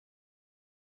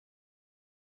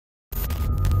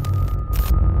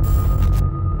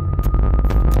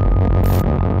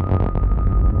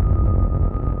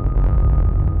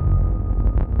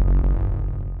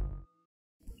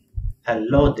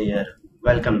Hello there,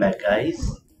 welcome back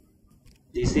guys.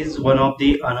 This is one of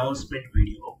the announcement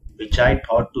video which I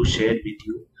thought to share with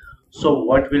you. So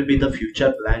what will be the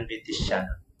future plan with this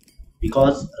channel?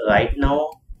 Because right now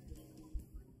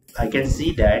I can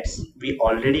see that we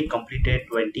already completed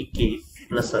 20k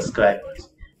plus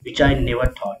subscribers, which I never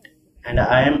thought, and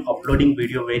I am uploading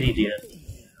video very rarely.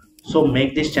 So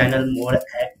make this channel more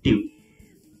active.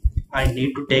 I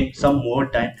need to take some more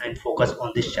time and focus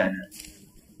on this channel.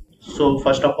 So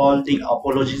first of all, the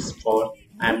apologies for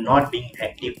I'm not being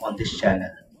active on this channel.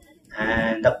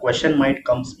 And the question might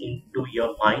comes into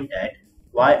your mind that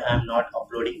why I'm not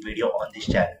uploading video on this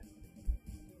channel.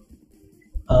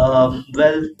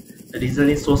 Well, the reason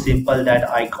is so simple that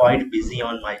I quite busy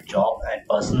on my job and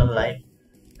personal life,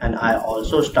 and I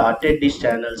also started this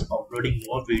channels uploading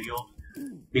more video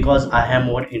because I have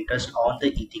more interest on the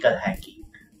ethical hacking.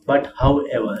 But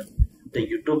however, the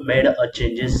YouTube made a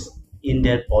changes in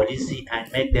their policy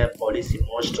and make their policy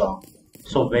more strong.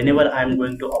 So whenever I'm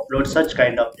going to upload such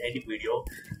kind of any video,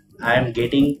 I am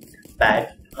getting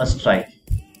back a strike.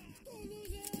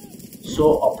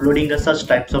 So uploading such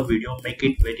types of video make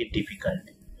it very difficult.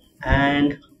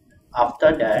 And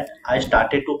after that, I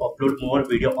started to upload more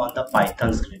video on the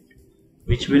Python script,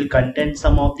 which will contain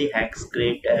some of the hack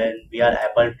script, and we are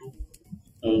able to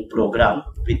program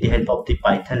with the help of the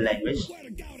Python language.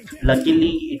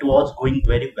 Luckily, it was going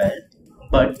very well,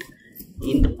 but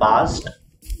in the past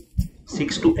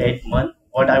 6 to 8 months,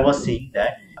 what I was seeing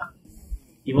that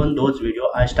even those video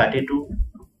I started to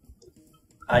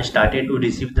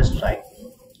receive the strike.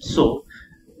 So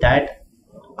that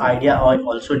idea I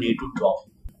also need to drop.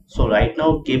 So right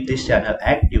now, keep this channel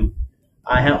active.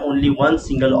 I have only one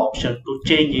single option to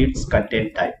change its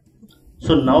content type.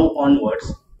 So now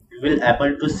onwards, we will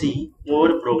able to see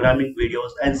more programming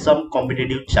videos and some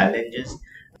competitive challenges,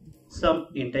 some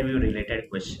interview related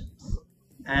questions,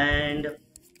 and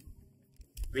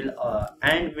will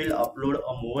upload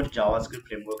a more JavaScript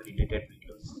framework related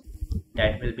videos.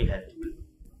 That will be helpful.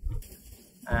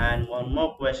 And one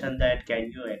more question, that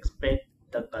can you expect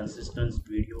the consistent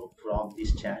video from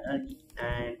this channel?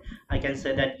 And I can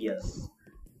say that yes,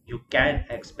 you can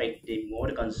expect the more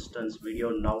consistent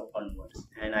video now onwards,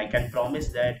 and I can promise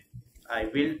that I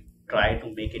will try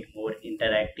to make it more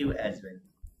interactive as well.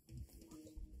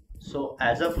 So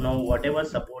as of now, whatever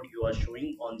support you are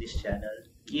showing on this channel,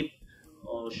 keep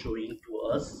showing to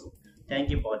us. Thank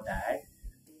you for that.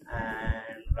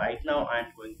 And right now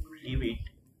I'm going to leave it.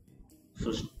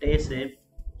 So stay safe,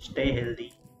 stay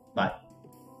healthy,